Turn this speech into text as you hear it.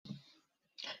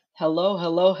Hello,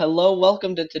 hello, hello.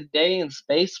 Welcome to Today in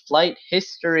Space Flight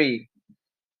History.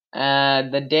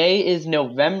 The day is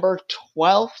November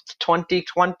 12th,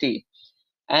 2020.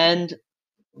 And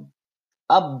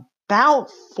about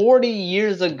 40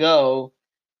 years ago,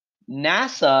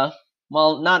 NASA,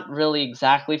 well, not really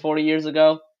exactly 40 years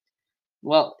ago.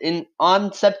 Well,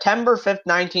 on September 5th,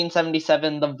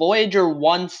 1977, the Voyager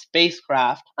 1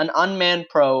 spacecraft, an unmanned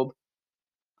probe,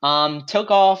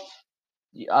 took off,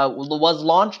 was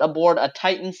launched aboard a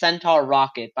Titan Centaur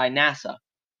rocket by NASA.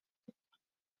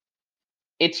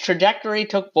 Its trajectory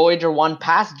took Voyager 1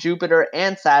 past Jupiter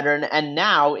and Saturn, and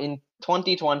now, in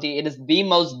 2020, it is the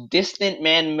most distant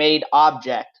man-made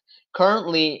object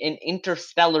currently in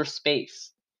interstellar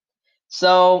space.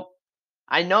 So,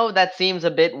 I know that seems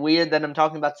a bit weird that I'm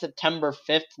talking about September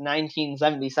 5th,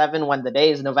 1977, when the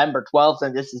day is November 12th,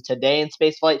 and this is Today in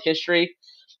Spaceflight History,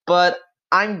 but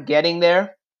I'm getting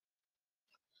there.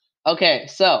 Okay,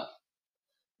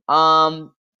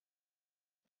 um,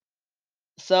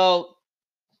 so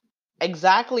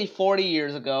exactly 40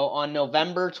 years ago, on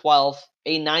November 12th,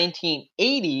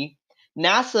 1980,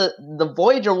 the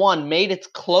Voyager 1 made its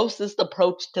closest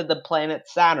approach to the planet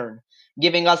Saturn,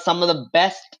 giving us some of the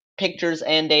best pictures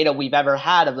and data we've ever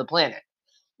had of the planet.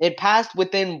 It passed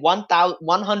within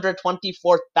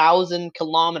 124,000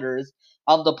 kilometers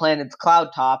of the planet's cloud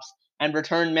tops and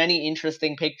returned many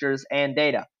interesting pictures and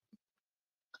data.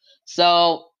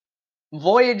 So,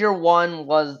 Voyager 1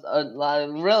 was a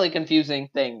really confusing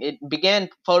thing. It began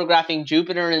photographing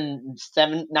Jupiter in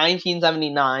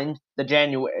 1979,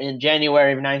 in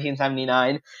January of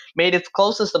 1979, made its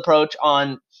closest approach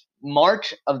on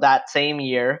March of that same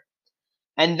year,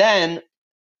 and then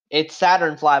its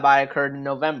Saturn flyby occurred in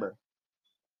November.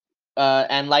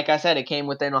 And like I said, it came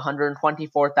within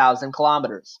 124,000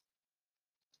 kilometers.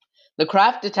 The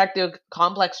craft detected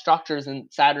complex structures in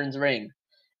Saturn's ring,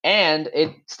 and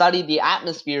it studied the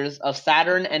atmospheres of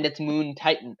Saturn and its moon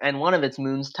Titan, and one of its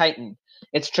moons, Titan.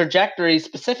 Its trajectory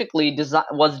specifically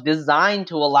was designed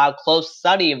to allow close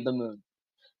study of the moon,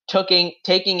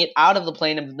 taking it out of the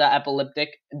plane of the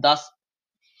ecliptic, the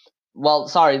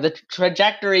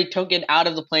trajectory took it out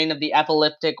of the plane of the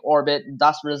ecliptic orbit,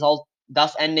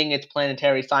 thus ending its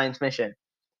planetary science mission.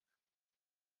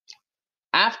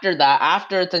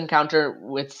 After its encounter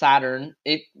with Saturn,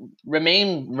 it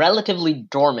remained relatively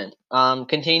dormant,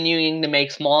 continuing to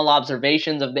make small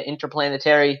observations of the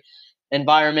interplanetary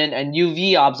environment and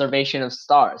UV observation of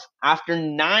stars. After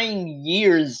 9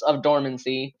 years of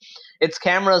dormancy, its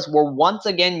cameras were once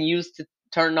again used to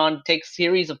turn on to take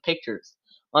series of pictures.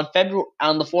 On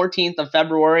the 14th of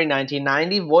February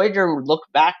 1990, Voyager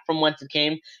looked back from whence it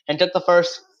came and took the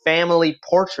first family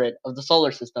portrait of the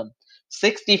solar system.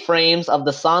 60 frames of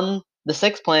the Sun, the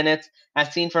six planets,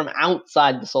 as seen from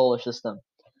outside the solar system.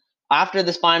 After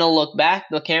this final look back,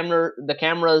 the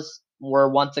cameras were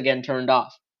once again turned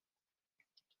off.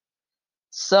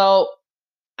 So,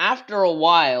 after a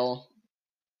while,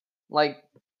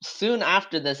 soon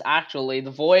after this, actually,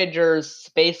 the Voyager's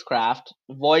spacecraft,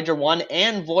 Voyager 1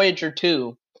 and Voyager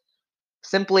 2,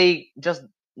 simply just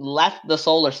left the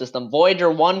solar system. Voyager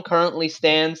 1 currently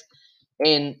stands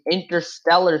in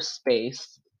interstellar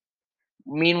space.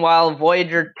 Meanwhile,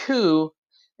 Voyager 2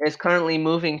 is currently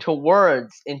moving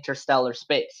towards interstellar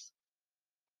space.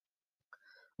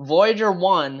 Voyager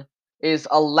 1 is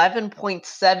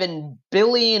 11.7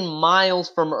 billion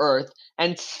miles from Earth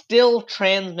and still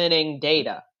transmitting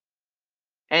data.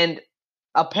 And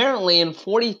apparently in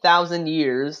 40,000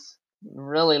 years,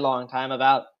 really long time,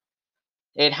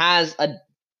 it has a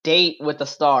date with a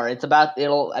star.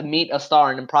 It'll meet a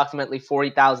star in approximately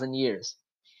 40,000 years.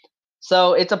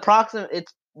 So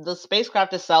the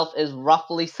spacecraft itself is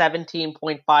roughly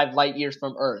 17.5 light years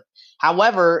from Earth.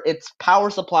 However, its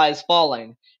power supply is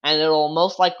falling, and it'll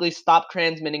most likely stop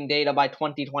transmitting data by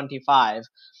 2025,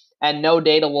 and no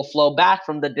data will flow back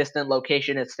from the distant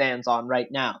location it stands on right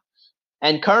now.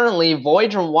 And currently,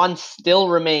 Voyager 1 still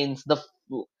remains the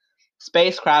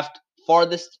spacecraft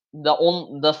farthest,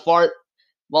 the far,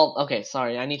 well, okay,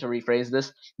 sorry, I need to rephrase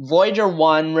this. Voyager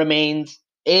 1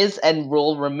 is and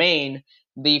will remain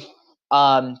the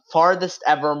farthest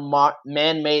ever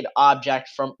man-made object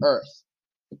from Earth.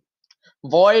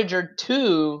 Voyager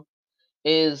 2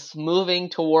 is moving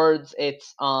towards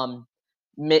its in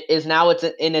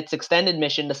its extended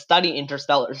mission to study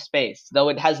interstellar space, though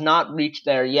it has not reached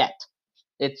there yet.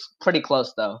 It's pretty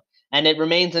close though, and it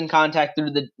remains in contact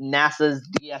through the NASA's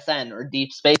DSN, or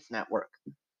Deep Space Network.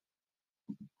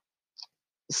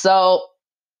 So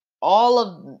all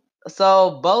of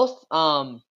so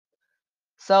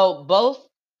both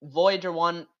Voyager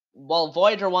 1,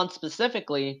 Voyager 1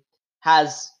 specifically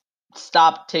has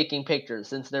stopped taking pictures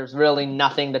since there's really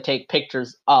nothing to take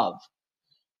pictures of.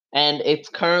 And it's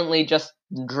currently just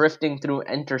drifting through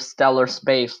interstellar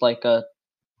space like a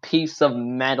piece of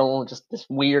metal, just this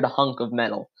weird hunk of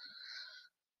metal.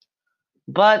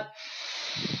 But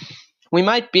we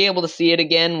might be able to see it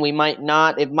again, we might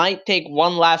not. It might take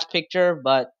one last picture,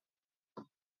 but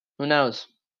who knows?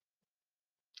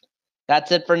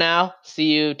 That's it for now.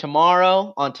 See you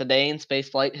tomorrow on Today in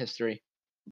Spaceflight History.